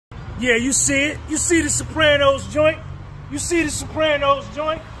Yeah, you see it. You see the Sopranos joint. You see the Sopranos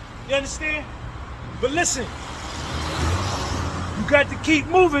joint. You understand? But listen, you got to keep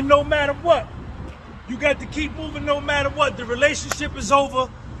moving no matter what. You got to keep moving no matter what. The relationship is over.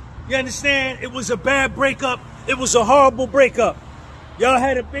 You understand? It was a bad breakup. It was a horrible breakup. Y'all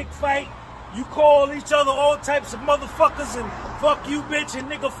had a big fight. You call each other all types of motherfuckers and fuck you, bitch,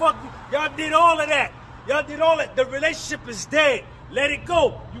 and nigga, fuck you. Y'all did all of that. Y'all did all that. The relationship is dead. Let it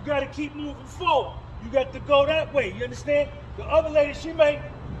go. You got to keep moving forward. You got to go that way. You understand? The other lady, she may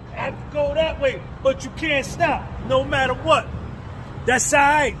have to go that way, but you can't stop no matter what. That's all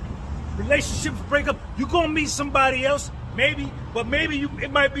right. Relationships break up. You're going to meet somebody else, maybe, but maybe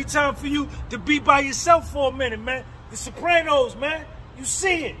it might be time for you to be by yourself for a minute, man. The Sopranos, man. You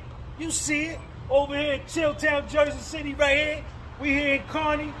see it. You see it. Over here in Chilltown, Jersey City, right here. We here in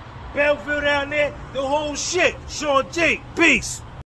Kearney, Belleville down there. The whole shit. Sean G. Peace.